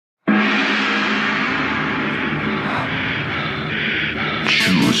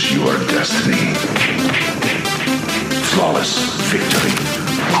Choose your destiny. Flawless victory.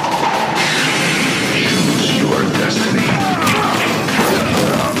 Choose your destiny.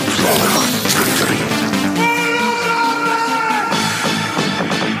 Flawless victory.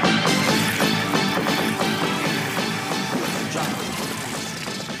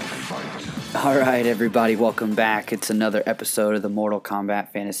 All right, everybody, welcome back. It's another episode of the Mortal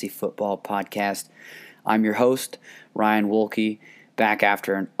Kombat Fantasy Football Podcast. I'm your host, Ryan Wolke, back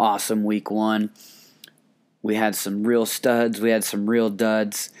after an awesome week one. We had some real studs, we had some real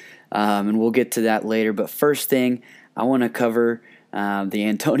duds, and we'll get to that later. But first thing, I want to cover the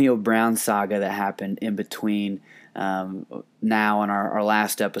Antonio Brown saga that happened in between now and our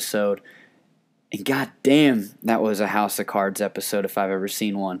last episode. And goddamn, that was a House of Cards episode if I've ever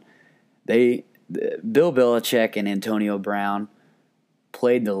seen one. Bill Belichick and Antonio Brown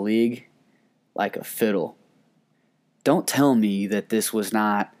played the league like a fiddle. Don't tell me that this was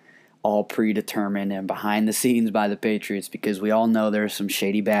not all predetermined and behind the scenes by the Patriots, because we all know there are some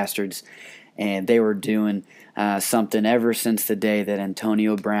shady bastards, and they were doing something ever since the day that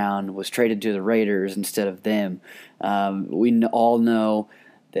Antonio Brown was traded to the Raiders instead of them. We all know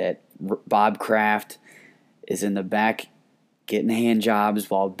that Bob Kraft is in the back getting hand jobs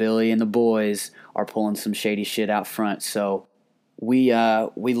while Billy and the boys are pulling some shady shit out front. So we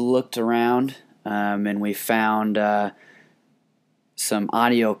looked around and we found some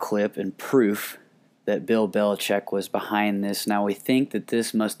audio clip and proof that Bill Belichick was behind this. Now we think that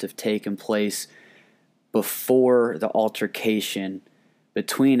this must have taken place before the altercation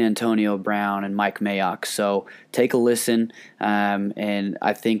between Antonio Brown and Mike Mayock. So take a listen, and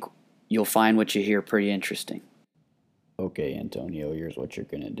I think you'll find what you hear pretty interesting. Okay, Antonio, here's what you're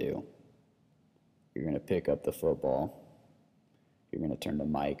going to do. You're going to pick up the football. You're going to turn to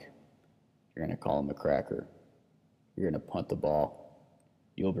Mike. You're going to call him a cracker. You're going to punt the ball.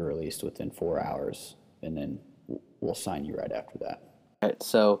 You'll be released within 4 hours, and then we'll sign you right after that. All right,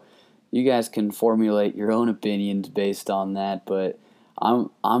 so you guys can formulate your own opinions based on that, but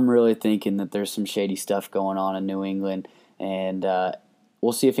I'm really thinking that there's some shady stuff going on in New England, and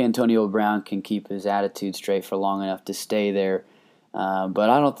we'll see if Antonio Brown can keep his attitude straight for long enough to stay there, but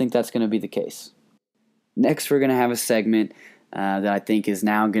I don't think that's going to be the case. Next, we're going to have a segment that I think is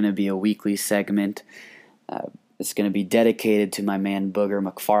now going to be a weekly segment. It's going to be dedicated to my man Booger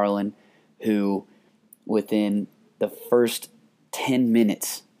McFarland, who within the first 10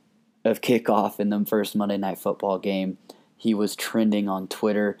 minutes of kickoff in the first Monday Night Football game, he was trending on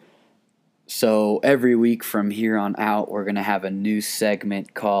Twitter. So every week from here on out, we're going to have a new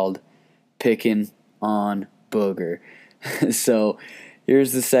segment called Picking on Booger. So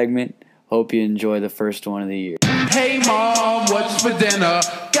here's the segment. Hope you enjoy the first one of the year. Hey mom, what's for dinner?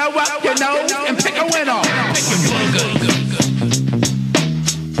 Go up your nose and pick a winner. Picking Booger.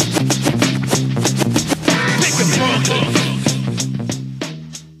 Picking Booger.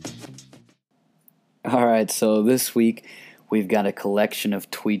 All right, so this week we've got a collection of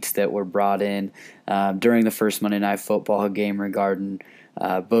tweets that were brought in during the first Monday Night Football game regarding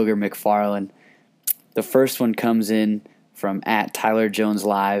Booger McFarland. The first one comes in from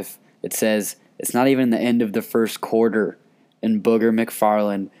 @TylerJonesLive. It says, "It's not even the end of the first quarter, and Booger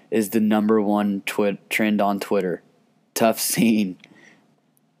McFarland is the number one trend on Twitter. Tough scene."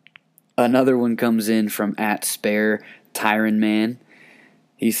 Another one comes in from @SpareTyronMan.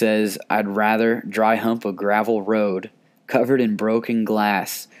 He says, "I'd rather dry hump a gravel road covered in broken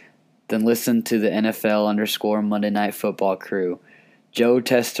glass than listen to the NFL_Monday Night Football crew. Joe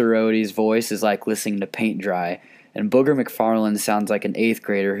Testaroti's voice is like listening to paint dry, and Booger McFarland sounds like an 8th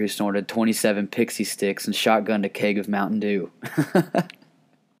grader who snorted 27 Pixie Sticks and shotgunned a keg of Mountain Dew."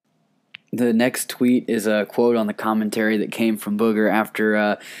 The next tweet is a quote on the commentary that came from Booger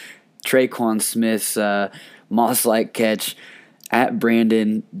after Traquan Smith's moss-like catch.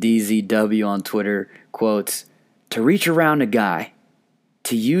 @BrandonDZW on Twitter quotes, "To reach around a guy,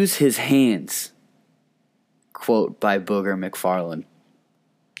 to use his hands." Quote by Booger McFarland.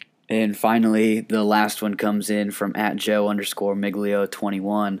 And finally, the last one comes in from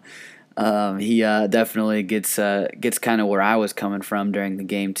 @Joe_Miglio21. He definitely gets kind of where I was coming from during the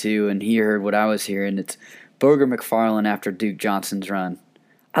game too, and he heard what I was hearing. It's Booger McFarland after Duke Johnson's run.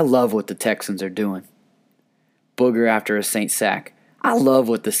 "I love what the Texans are doing." Booger after a Saints sack. "I love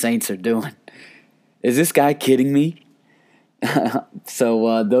what the Saints are doing." Is this guy kidding me?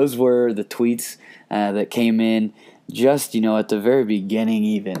 So those were the tweets that came in just, at the very beginning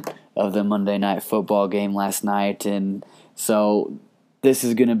even of the Monday Night Football game last night. And so this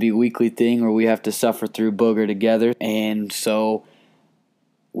is going to be a weekly thing where we have to suffer through Booger together. And so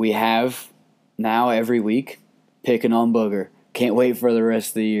we have now every week picking on Booger. Can't wait for the rest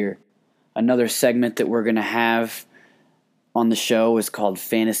of the year. Another segment that we're going to have on the show is called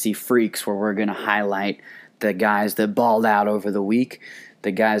Fantasy Freaks, where we're going to highlight the guys that balled out over the week,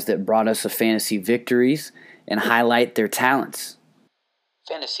 the guys that brought us a fantasy victories, and highlight their talents.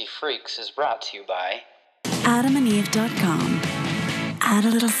 Fantasy Freaks is brought to you by AdamandEve.com. Add a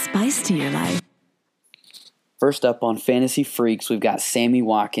little spice to your life. First up on Fantasy Freaks, we've got Sammy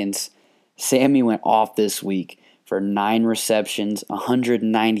Watkins. Sammy went off this week for 9 receptions,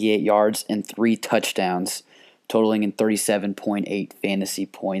 198 yards, and 3 touchdowns, totaling in 37.8 fantasy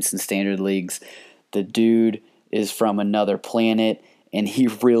points in standard leagues. The dude is from another planet, and he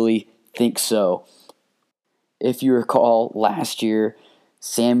really thinks so. If you recall, last year,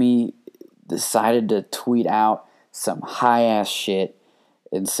 Sammy decided to tweet out some high-ass shit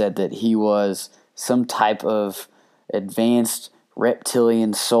and said that he was some type of advanced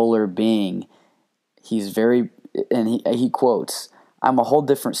reptilian solar being. He quotes, "I'm a whole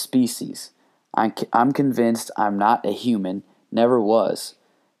different species. I'm convinced I'm not a human, never was.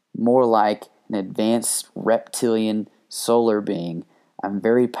 More like an advanced reptilian solar being. I'm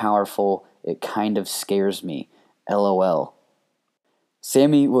very powerful. It kind of scares me. LOL."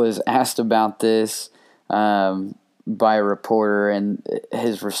 Sammy was asked about this by a reporter, and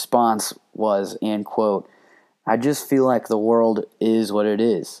his response was, and quote, "I just feel like the world is what it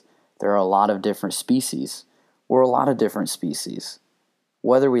is. There are a lot of different species. We're a lot of different species.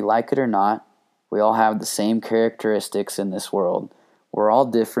 Whether we like it or not, we all have the same characteristics in this world. We're all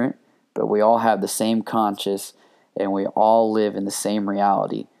different, but we all have the same conscience, and we all live in the same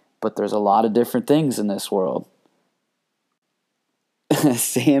reality. But there's a lot of different things in this world."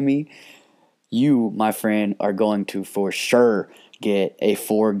 Sammy, you, my friend, are going to for sure get a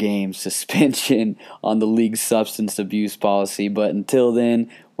 4-game suspension on the league's substance abuse policy. But until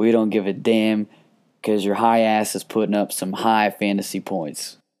then, we don't give a damn because your high ass is putting up some high fantasy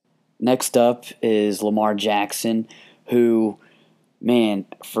points. Next up is Lamar Jackson, who, man,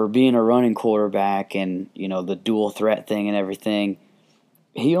 for being a running quarterback and, the dual threat thing and everything,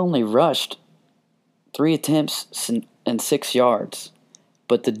 he only rushed 3 attempts and 6 yards.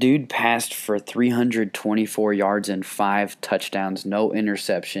 But the dude passed for 324 yards and 5 touchdowns, no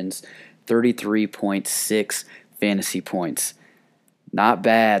interceptions, 33.6 fantasy points. Not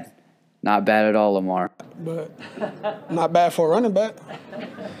bad. Not bad at all, Lamar. But not bad for a running back.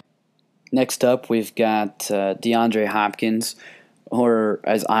 Next up, we've got DeAndre Hopkins, or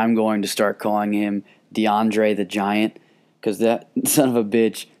as I'm going to start calling him, DeAndre the Giant, because that son of a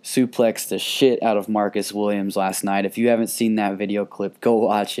bitch suplexed the shit out of Marcus Williams last night. If you haven't seen that video clip, go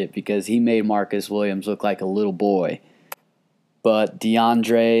watch it, because he made Marcus Williams look like a little boy. But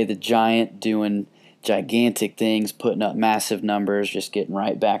DeAndre the Giant doing gigantic things, putting up massive numbers, just getting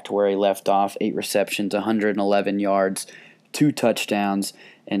right back to where he left off. 8 receptions, 111 yards, 2 touchdowns,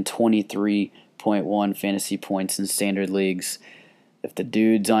 and 23.1 fantasy points in standard leagues. If the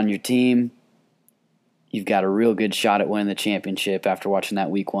dude's on your team, you've got a real good shot at winning the championship after watching that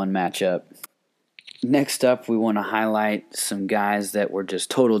Week 1 matchup. Next up, we want to highlight some guys that were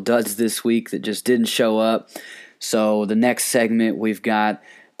just total duds this week that just didn't show up. So the next segment, we've got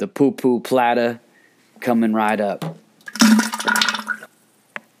the poo-poo plata coming right up.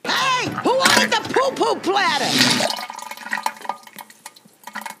 Hey, who wanted the poo-poo platter?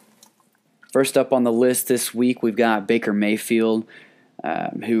 First up on the list this week, we've got Baker Mayfield,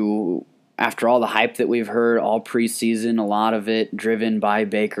 who, after all the hype that we've heard all preseason, a lot of it driven by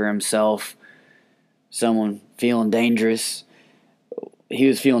Baker himself, someone feeling dangerous. He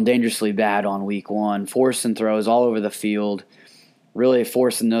was feeling dangerously bad on Week 1, forcing throws all over the field, really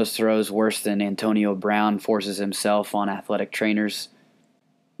forcing those throws worse than Antonio Brown forces himself on athletic trainers.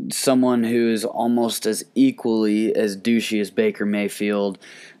 Someone who is almost as equally as douchey as Baker Mayfield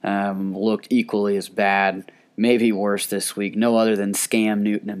looked equally as bad, maybe worse this week. No other than Cam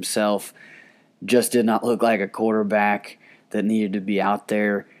Newton himself. Just did not look like a quarterback that needed to be out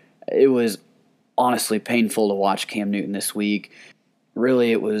there. It was honestly painful to watch Cam Newton this week.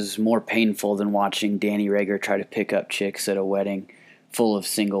 Really, it was more painful than watching Danny Rager try to pick up chicks at a wedding full of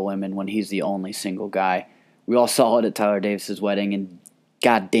single women when he's the only single guy. We all saw it at Tyler Davis's wedding, and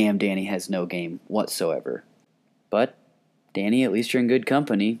goddamn, Danny has no game whatsoever. But, Danny, at least you're in good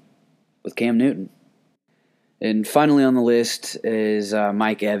company with Cam Newton. And finally on the list is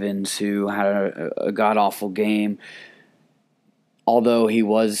Mike Evans, who had a god-awful game. Although he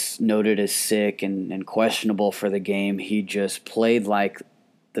was noted as sick and questionable for the game, he just played like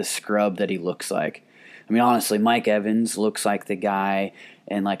the scrub that he looks like. I mean, honestly, Mike Evans looks like the guy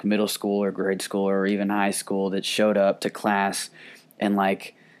in like middle school or grade school or even high school that showed up to class in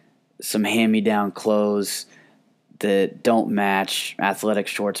like some hand-me-down clothes that don't match, athletic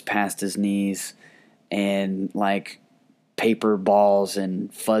shorts past his knees, and like paper balls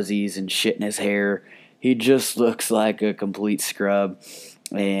and fuzzies and shit in his hair. He just looks like a complete scrub,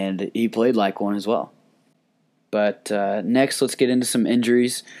 and he played like one as well. But next, let's get into some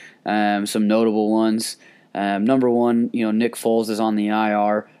injuries, some notable ones. Number one, Nick Foles is on the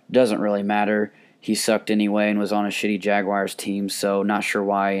IR. Doesn't really matter. He sucked anyway and was on a shitty Jaguars team, so not sure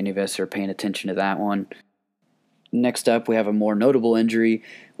why any of us are paying attention to that one. Next up, we have a more notable injury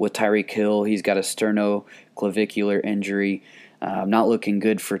with Tyreek Hill. He's got a sternoclavicular injury. Not looking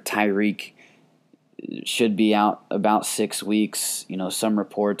good for Tyreek. Should be out about 6 weeks. Some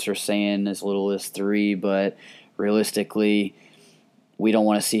reports are saying as little as 3, but realistically, we don't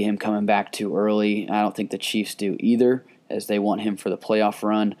want to see him coming back too early. I don't think the Chiefs do either, as they want him for the playoff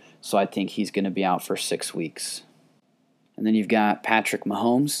run, so I think he's going to be out for 6 weeks. And then you've got Patrick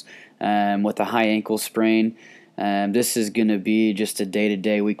Mahomes with a high ankle sprain. This is going to be just a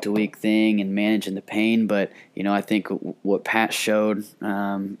day-to-day, week-to-week thing and managing the pain, but I think what Pat showed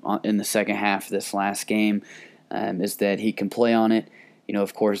in the second half of this last game is that he can play on it.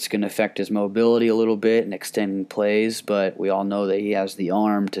 Of course, it's going to affect his mobility a little bit and extending plays, but we all know that he has the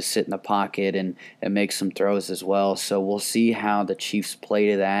arm to sit in the pocket and make some throws as well. So we'll see how the Chiefs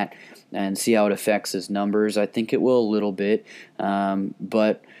play to that and see how it affects his numbers. I think it will a little bit,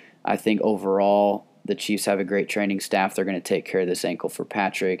 but I think overall the Chiefs have a great training staff. They're going to take care of this ankle for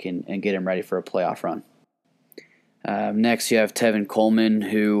Patrick and get him ready for a playoff run. Next, you have Tevin Coleman,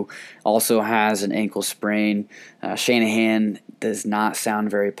 who also has an ankle sprain. Shanahan does not sound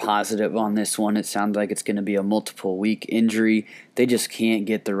very positive on this one. It sounds like it's going to be a multiple-week injury. They just can't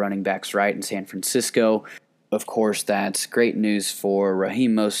get the running backs right in San Francisco. Of course, that's great news for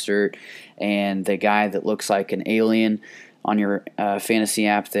Raheem Mostert and the guy that looks like an alien on your fantasy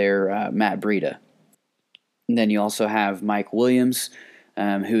app there, Matt Breida. And then you also have Mike Williams,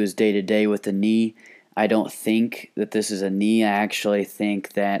 who is day-to-day with the knee. I don't think that this is a knee. I actually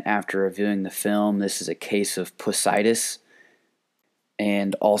think that after reviewing the film, this is a case of pussitis.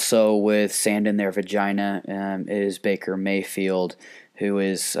 And also with sand in their vagina is Baker Mayfield, who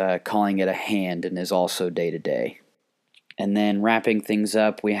is calling it a hand and is also day-to-day. And then wrapping things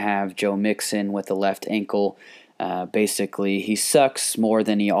up, we have Joe Mixon with the left ankle. Basically, he sucks more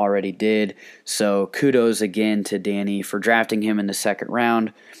than he already did. So kudos again to Danny for drafting him in the second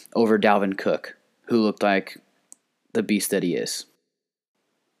round over Dalvin Cook, who looked like the beast that he is.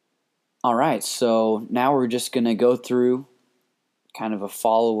 All right, so now we're just going to go through kind of a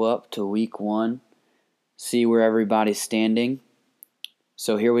follow-up to week 1, see where everybody's standing.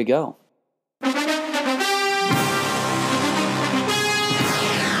 So here we go.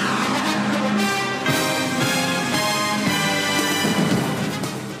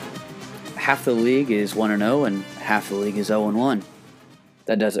 Half the league is 1-0 and half the league is 0-1.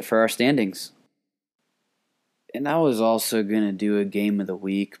 That does it for our standings. And I was also going to do a game of the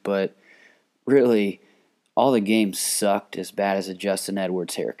week, but really, all the games sucked as bad as a Justin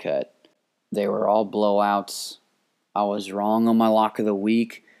Edwards haircut. They were all blowouts. I was wrong on my lock of the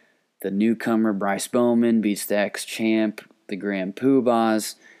week. The newcomer Bryce Bowman beats the ex-champ, the Grand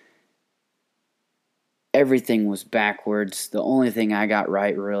Poobahs. Everything was backwards. The only thing I got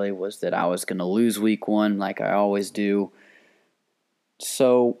right really was that I was going to lose week 1 like I always do.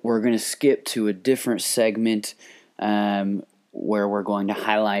 So we're going to skip to a different segment where we're going to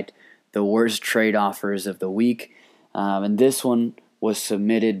highlight the worst trade offers of the week. And this one was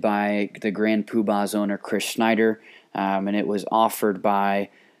submitted by the Grand Poobah's owner, Chris Schneider, and it was offered by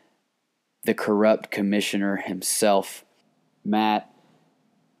the corrupt commissioner himself, Matt,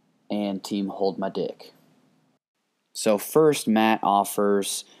 and Team Hold My Dick. So first, Matt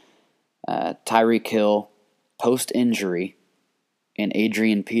offers Tyreek Hill post-injury and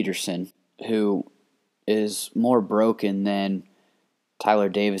Adrian Peterson, who is more broken than Tyler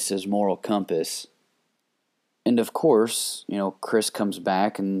Davis's moral compass. And of course, Chris comes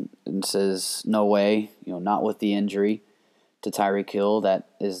back and says, no way, not with the injury to Tyreek Hill. That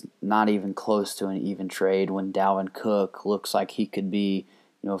is not even close to an even trade when Dalvin Cook looks like he could be,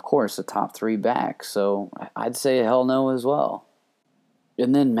 of course, a top 3 back. So I'd say hell no as well.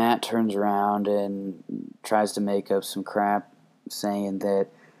 And then Matt turns around and tries to make up some crap saying that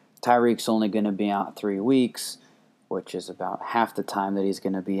Tyreek's only going to be out 3 weeks, which is about half the time that he's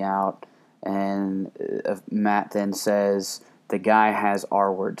going to be out. And Matt then says the guy has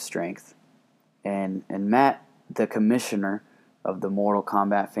R-word strength. And Matt, the commissioner of the Mortal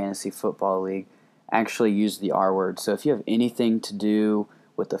Kombat Fantasy Football League, actually used the R-word. So if you have anything to do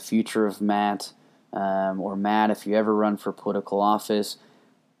with the future of Matt, or Matt, if you ever run for political office,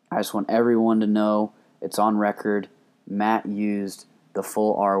 I just want everyone to know it's on record. Matt used the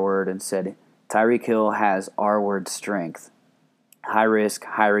full R word and said, Tyreek Hill has R word strength. High risk,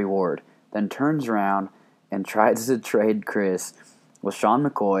 high reward. Then turns around and tries to trade Chris with Sean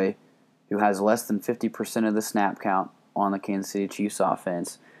McCoy, who has less than 50% of the snap count on the Kansas City Chiefs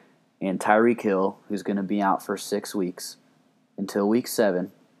offense, and Tyreek Hill, who's going to be out for 6 weeks until week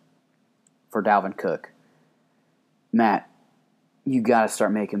 7 for Dalvin Cook. Matt, you got to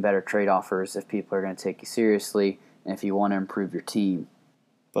start making better trade offers if people are going to take you seriously and if you want to improve your team.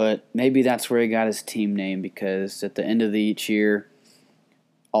 But maybe that's where he got his team name, because at the end of each year,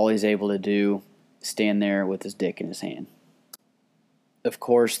 all he's able to do is stand there with his dick in his hand. Of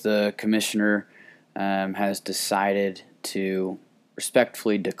course, the commissioner has decided to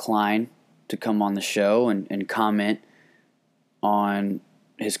respectfully decline to come on the show and comment on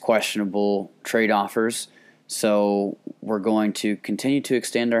his questionable trade offers. So we're going to continue to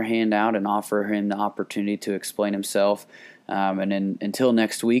extend our hand out and offer him the opportunity to explain himself. And then until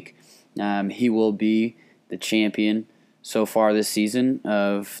next week, he will be the champion so far this season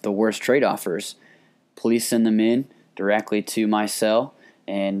of the worst trade offers. Please send them in directly to my cell,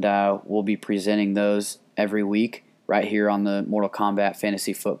 and we'll be presenting those every week right here on the Mortal Kombat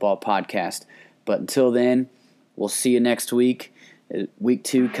Fantasy Football Podcast. But until then, we'll see you next week. Week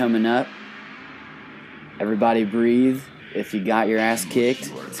 2 coming up. Everybody breathe. If you got your ass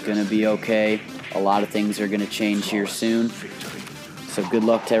kicked, it's going to be okay. A lot of things are going to change here soon. So good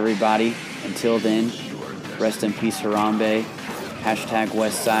luck to everybody. Until then, rest in peace, Harambe. Hashtag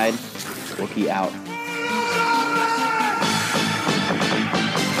Westside. Wookie out.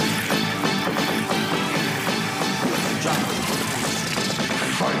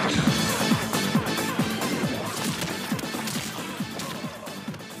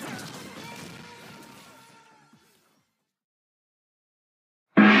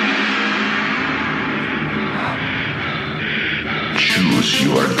 Choose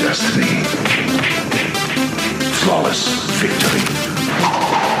your destiny. Flawless victory.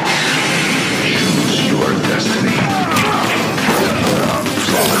 Choose your destiny.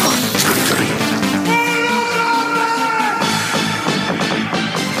 Flawless victory.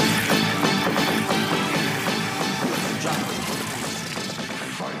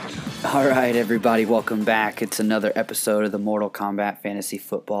 All right, everybody, welcome back. It's another episode of the Mortal Kombat Fantasy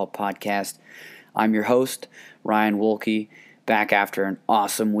Football Podcast. I'm your host, Ryan Wolke, back after an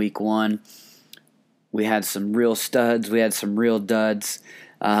awesome week 1. We had some real studs, we had some real duds,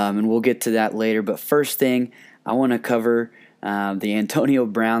 and we'll get to that later. But first thing, I want to cover the Antonio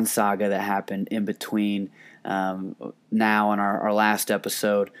Brown saga that happened in between now and our last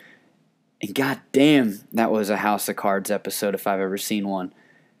episode. And goddamn, that was a House of Cards episode if I've ever seen one.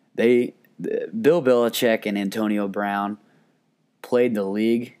 Bill Belichick and Antonio Brown played the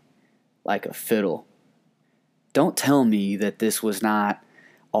league like a fiddle. Don't tell me that this was not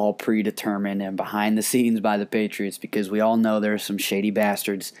all predetermined and behind the scenes by the Patriots, because we all know there are some shady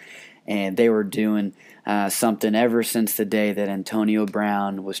bastards, and they were doing something ever since the day that Antonio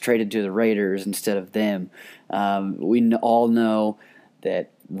Brown was traded to the Raiders instead of them. We all know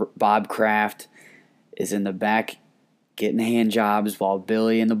that Bob Kraft is in the back getting hand jobs while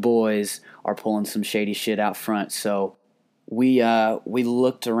Billy and the boys are pulling some shady shit out front. So we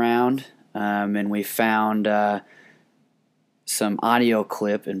looked around and we found some audio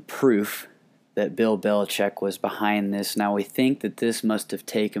clip and proof that Bill Belichick was behind this. Now we think that this must have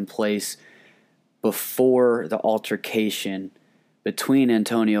taken place before the altercation between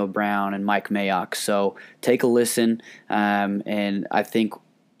Antonio Brown and Mike Mayock. So take a listen, and I think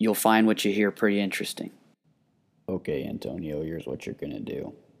you'll find what you hear pretty interesting. Okay, Antonio, here's what you're going to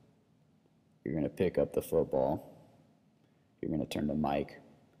do. You're going to pick up the football. You're going to turn to Mike.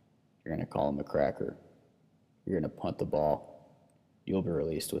 You're going to call him a cracker. You're going to punt the ball. You'll be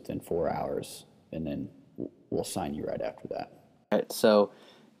released within 4 hours, and then we'll sign you right after that. All right, so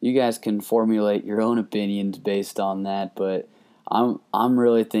you guys can formulate your own opinions based on that, but I'm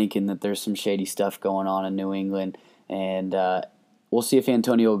really thinking that there's some shady stuff going on in New England, and we'll see if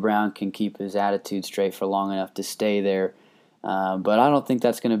Antonio Brown can keep his attitude straight for long enough to stay there, but I don't think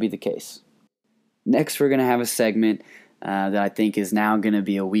that's going to be the case. Next, we're going to have a segment that I think is now going to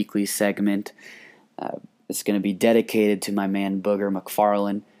be a weekly segment. It's going to be dedicated to my man Booger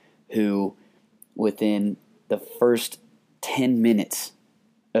McFarland, who within the first 10 minutes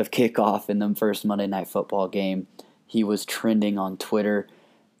of kickoff in the first Monday Night Football game, he was trending on Twitter.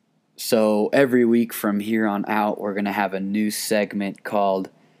 So every week from here on out, we're going to have a new segment called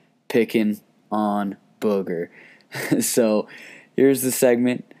Picking on Booger. So here's the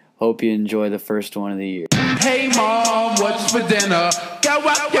segment. Hope you enjoy the first one of the year. Hey, Mom, what's for dinner? Go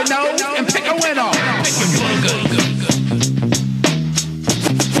up your nose and pick a winner.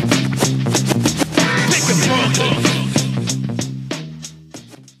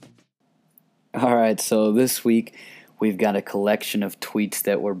 right, so this week we've got a collection of tweets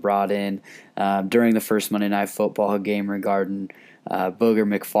that were brought in during the first Monday Night Football game regarding Booger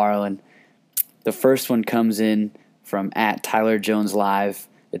McFarland. The first one comes in from @TylerJonesLive.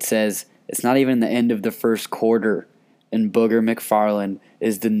 It says, "It's not even the end of the first quarter, and Booger McFarland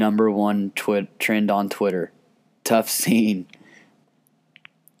is the number one trend on Twitter. Tough scene."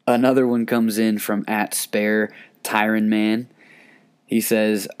 Another one comes in from @SpareTyronMan. He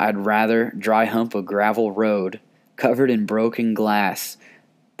says, "I'd rather dry hump a gravel road covered in broken glass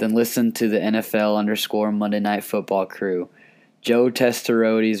than listen to the NFL _ Monday Night Football crew. Joe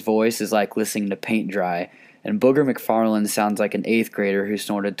Testaroti's voice is like listening to paint dry, and Booger McFarland sounds like an 8th grader who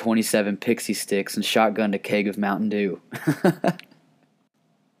snorted 27 Pixie Sticks and shotgunned a keg of Mountain Dew."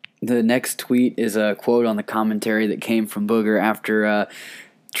 The next tweet is a quote on the commentary that came from Booger after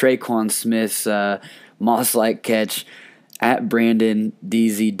Traquan Smith's moss-like catch.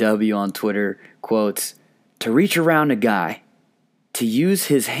 @BrandonDZW on Twitter quotes, "To reach around a guy, to use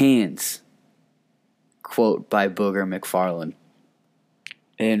his hands." Quote by Booger McFarland.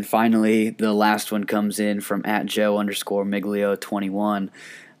 And finally, the last one comes in from @Joe_Miglio21.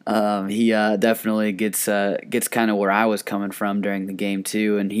 He definitely gets kind of where I was coming from during the game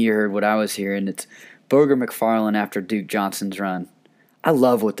too, and he heard what I was hearing. It's Booger McFarland after Duke Johnson's run. "I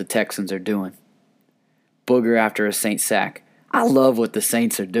love what the Texans are doing." Booger after a Saints sack. "I love what the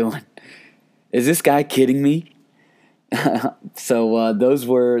Saints are doing." Is this guy kidding me? So those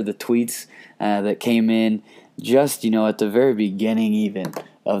were the tweets that came in just, at the very beginning even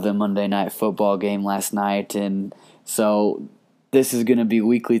of the Monday Night Football game last night. And so this is going to be a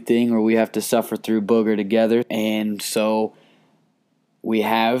weekly thing where we have to suffer through Booger together. And so we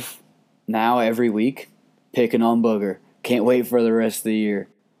have now every week picking on Booger. Can't wait for the rest of the year.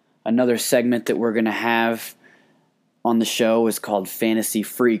 Another segment that we're going to have on the show is called Fantasy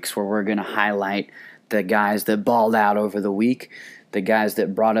Freaks, where we're going to highlight the guys that balled out over the week, the guys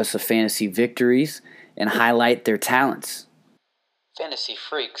that brought us a fantasy victories, and highlight their talents. Fantasy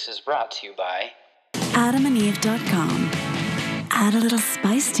Freaks is brought to you by AdamandEve.com. Add a little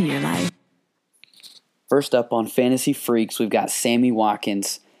spice to your life. First up on Fantasy Freaks, we've got Sammy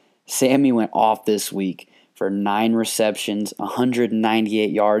Watkins. Sammy went off this week for 9 receptions,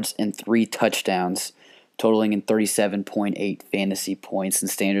 198 yards, and 3 touchdowns, totaling in 37.8 fantasy points in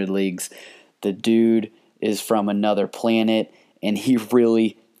standard leagues. The dude is from another planet, and he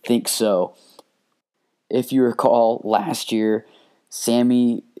really thinks so. If you recall, last year,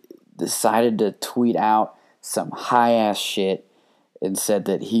 Sammy decided to tweet out some high-ass shit and said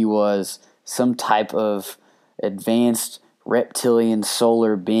that he was some type of advanced reptilian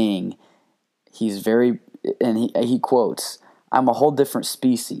solar being. He quotes, "I'm a whole different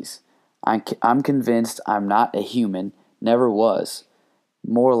species. I'm convinced I'm not a human, never was.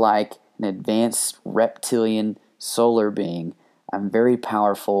 More like an advanced reptilian solar being. I'm very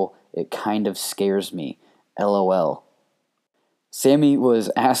powerful. It kind of scares me. LOL." Sammy was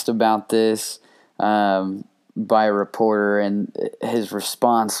asked about this by a reporter, and his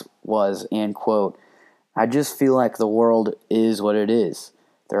response was, and quote, "I just feel like the world is what it is.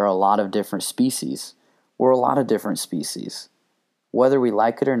 There are a lot of different species. We're a lot of different species. Whether we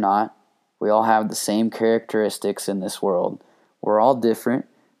like it or not, we all have the same characteristics in this world. We're all different,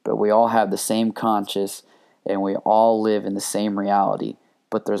 but we all have the same conscience, and we all live in the same reality.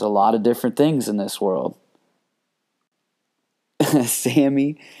 But there's a lot of different things in this world."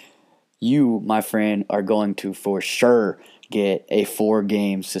 Sammy, you, my friend, are going to for sure get a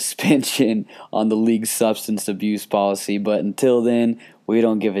 4-game suspension on the league's substance abuse policy. But until then, we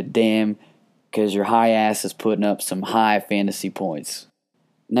don't give a damn, because your high ass is putting up some high fantasy points.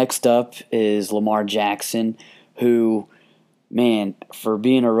 Next up is Lamar Jackson, who, man, for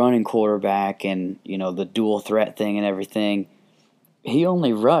being a running quarterback and, the dual threat thing and everything, he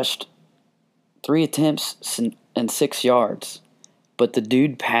only rushed 3 attempts and 6 yards. But the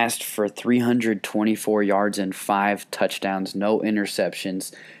dude passed for 324 yards and 5 touchdowns, no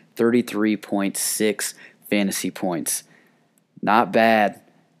interceptions, 33.6 fantasy points. Not bad.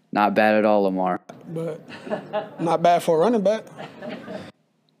 Not bad at all, Lamar. But not bad for a running back.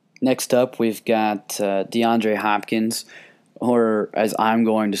 Next up, we've got DeAndre Hopkins, or as I'm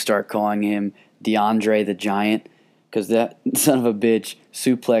going to start calling him, DeAndre the Giant, because that son of a bitch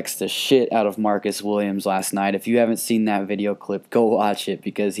suplexed the shit out of Marcus Williams last night. If you haven't seen that video clip, go watch it,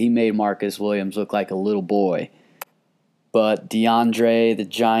 because he made Marcus Williams look like a little boy. But DeAndre the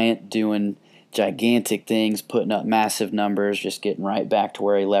Giant doing gigantic things, putting up massive numbers, just getting right back to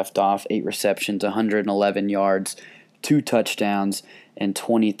where he left off. 8 receptions, 111 yards, 2 touchdowns, and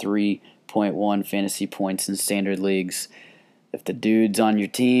 23.1 fantasy points in standard leagues. If the dude's on your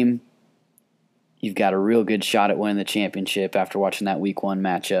team, you've got a real good shot at winning the championship after watching that Week 1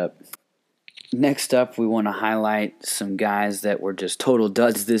 matchup. Next up, we want to highlight some guys that were just total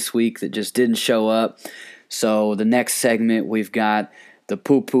duds this week that just didn't show up. So the next segment, we've got the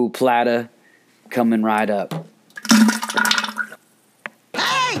poo-poo plata coming right up.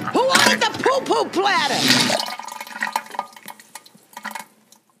 Hey, who wanted the poo-poo platter?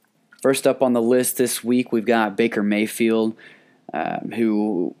 First up on the list this week, we've got Baker Mayfield,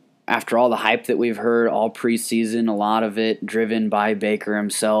 who, after all the hype that we've heard all preseason, a lot of it driven by Baker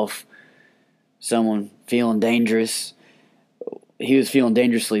himself, someone feeling dangerous. He was feeling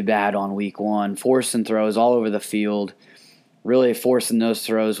dangerously bad on Week 1, forcing throws all over the field, really forcing those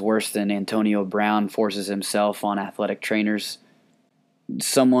throws worse than Antonio Brown forces himself on athletic trainers.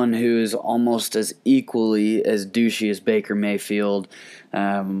 Someone who is almost as equally as douchey as Baker Mayfield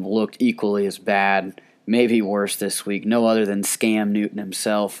looked equally as bad, maybe worse this week. No other than Scam Newton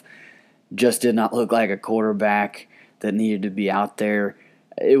himself. Just did not look like a quarterback that needed to be out there.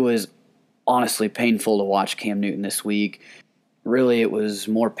 It was honestly painful to watch Cam Newton this week. Really, it was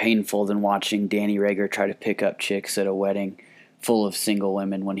more painful than watching Danny Rager try to pick up chicks at a wedding full of single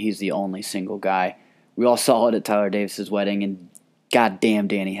women when he's the only single guy. We all saw it at Tyler Davis's wedding, and goddamn,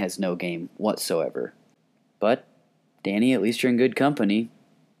 Danny has no game whatsoever. But, Danny, at least you're in good company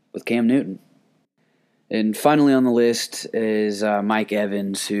with Cam Newton. And finally on the list is Mike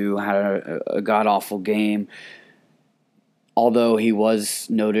Evans, who had a god-awful game. Although he was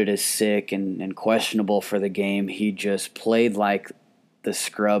noted as sick and questionable for the game, he just played like the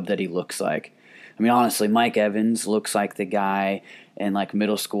scrub that he looks like. I mean, honestly, Mike Evans looks like the guy in like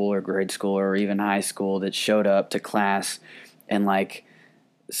middle school or grade school or even high school that showed up to class and like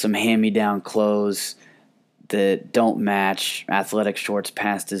some hand-me-down clothes that don't match, athletic shorts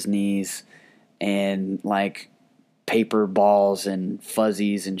past his knees, and like paper balls and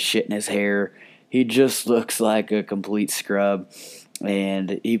fuzzies and shit in his hair. He just looks like a complete scrub,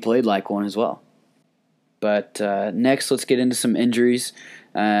 and he played like one as well. But next, let's get into some injuries,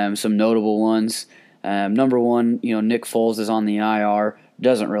 some notable ones. Number one, Nick Foles is on the IR.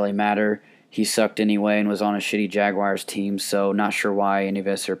 Doesn't really matter. He sucked anyway and was on a shitty Jaguars team, so not sure why any of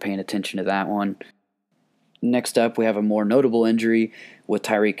us are paying attention to that one. Next up, we have a more notable injury with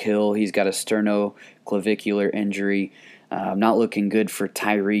Tyreek Hill. He's got a sternoclavicular injury. Not looking good for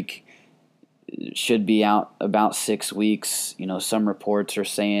Tyreek. Should be out about 6 weeks. Some reports are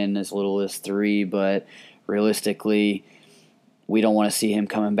saying as little as 3, but realistically, we don't want to see him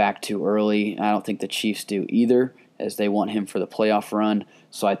coming back too early. I don't think the Chiefs do either, as they want him for the playoff run,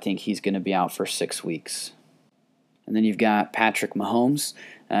 so I think he's going to be out for 6 weeks. And then you've got Patrick Mahomes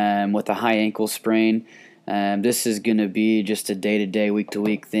with a high ankle sprain. This is going to be just a day-to-day,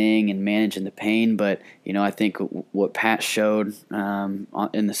 week-to-week thing and managing the pain, but I think what Pat showed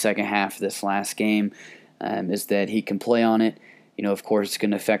in the second half of this last game is that he can play on it. Of course, it's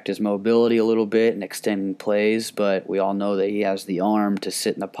going to affect his mobility a little bit and extending plays, but we all know that he has the arm to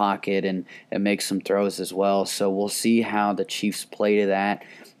sit in the pocket and make some throws as well. So we'll see how the Chiefs play to that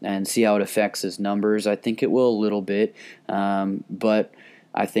and see how it affects his numbers. I think it will a little bit, but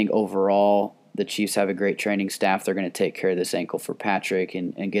I think overall the Chiefs have a great training staff. They're going to take care of this ankle for Patrick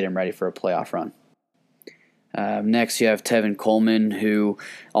and get him ready for a playoff run. Next, you have Tevin Coleman, who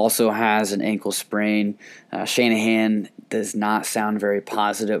also has an ankle sprain. Shanahan does not sound very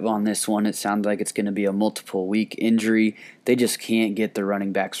positive on this one. It sounds like it's going to be a multiple-week injury. They just can't get the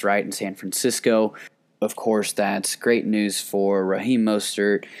running backs right in San Francisco. Of course, that's great news for Raheem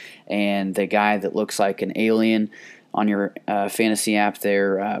Mostert and the guy that looks like an alien on your fantasy app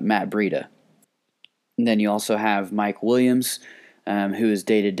there, Matt Breida. And then you also have Mike Williams, who is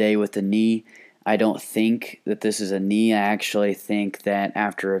day-to-day with the knee. I don't think that this is a knee. I actually think that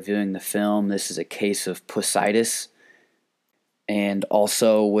after reviewing the film, this is a case of pussitis. And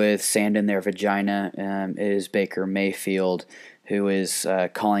also with sand in their vagina is Baker Mayfield, who is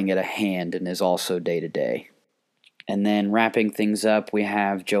calling it a hand and is also day-to-day. And then wrapping things up, we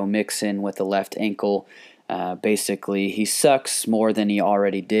have Joe Mixon with the left ankle. Basically, he sucks more than he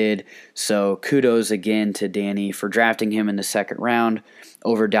already did. So kudos again to Danny for drafting him in the second round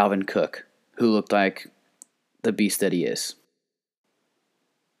over Dalvin Cook, who looked like the beast that he is.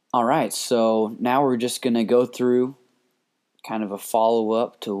 All right, so now we're just going to go through kind of a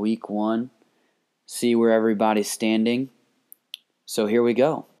follow-up to Week 1, see where everybody's standing. So here we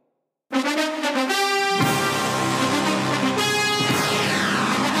go.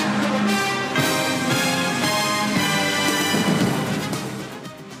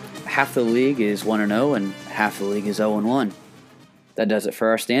 Half the league is 1-0 and half the league is 0-1. That does it for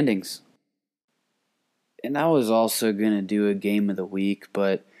our standings. And I was also going to do a game of the week,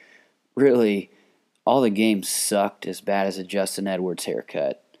 but really, all the games sucked as bad as a Justin Edwards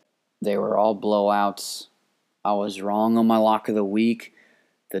haircut. They were all blowouts. I was wrong on my lock of the week.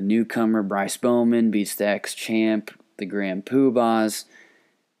 The newcomer Bryce Bowman beats the ex-champ, the Grand Poobahs.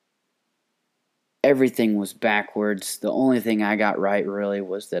 Everything was backwards. The only thing I got right really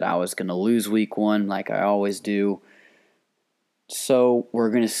was that I was going to lose week 1 like I always do. So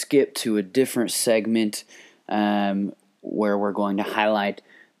we're going to skip to a different segment where we're going to highlight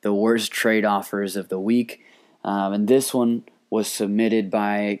the worst trade offers of the week. And this one was submitted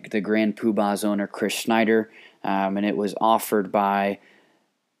by the Grand Poobah's owner, Chris Schneider, and it was offered by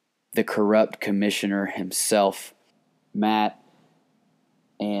the corrupt commissioner himself, Matt,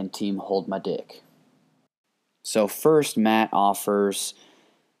 and Team Hold My Dick. So first, Matt offers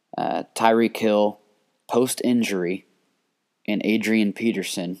Tyreek Hill post-injury and Adrian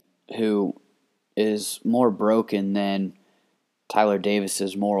Peterson, who is more broken than Tyler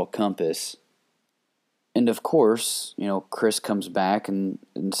Davis's moral compass. And of course, Chris comes back and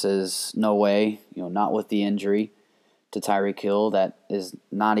says, no way, not with the injury to Tyreek Hill. That is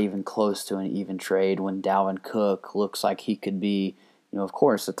not even close to an even trade when Dalvin Cook looks like he could be, of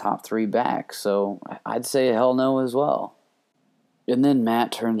course, a top 3 back. So I'd say hell no as well. And then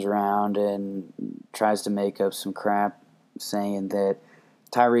Matt turns around and tries to make up some crap saying that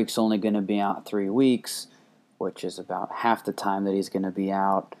Tyreek's only going to be out 3 weeks, which is about half the time that he's going to be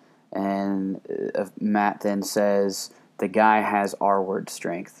out. And Matt then says the guy has R-word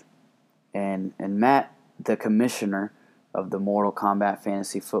strength. And Matt, the commissioner of the Mortal Kombat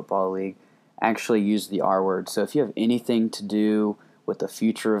Fantasy Football League, actually used the R-word. So if you have anything to do with the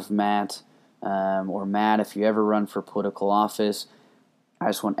future of Matt, or Matt, if you ever run for political office, I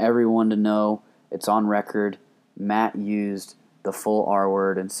just want everyone to know it's on record. Matt used the full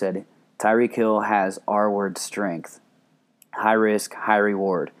R-word and said Tyreek Hill has R-word strength. High risk, high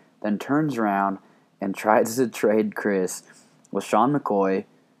reward. Then turns around and tries to trade Chris with Sean McCoy,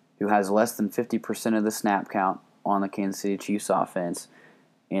 who has less than 50% of the snap count on the Kansas City Chiefs offense,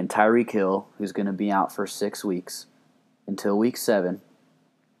 and Tyreek Hill, who's going to be out for 6 weeks until week 7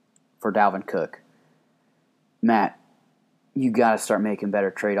 for Dalvin Cook. Matt, you got to start making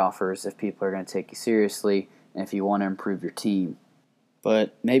better trade offers if people are going to take you seriously and if you want to improve your team.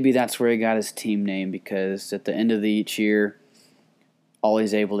 But maybe that's where he got his team name, because at the end of each year, all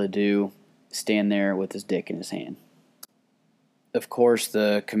he's able to do is stand there with his dick in his hand. Of course,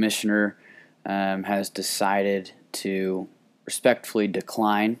 the commissioner has decided to respectfully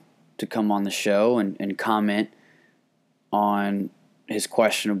decline to come on the show and comment on his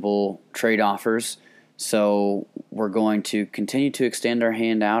questionable trade offers. So we're going to continue to extend our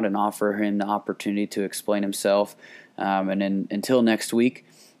hand out and offer him the opportunity to explain himself. And then until next week,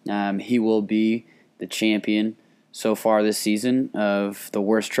 he will be the champion so far this season of the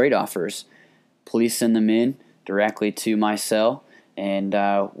worst trade offers. Please send them in directly to my cell, and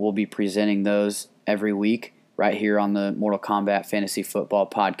we'll be presenting those every week right here on the Mortal Kombat Fantasy Football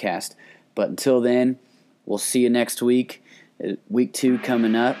Podcast. But until then, we'll see you next week. Week 2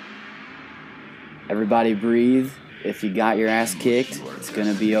 coming up. Everybody breathe. If you got your ass kicked, it's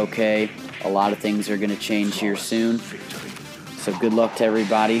going to be okay. A lot of things are going to change here soon. So good luck to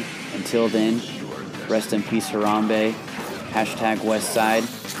everybody. Until then, rest in peace, Harambe. #Westside.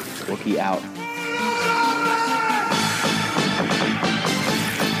 Wookie out.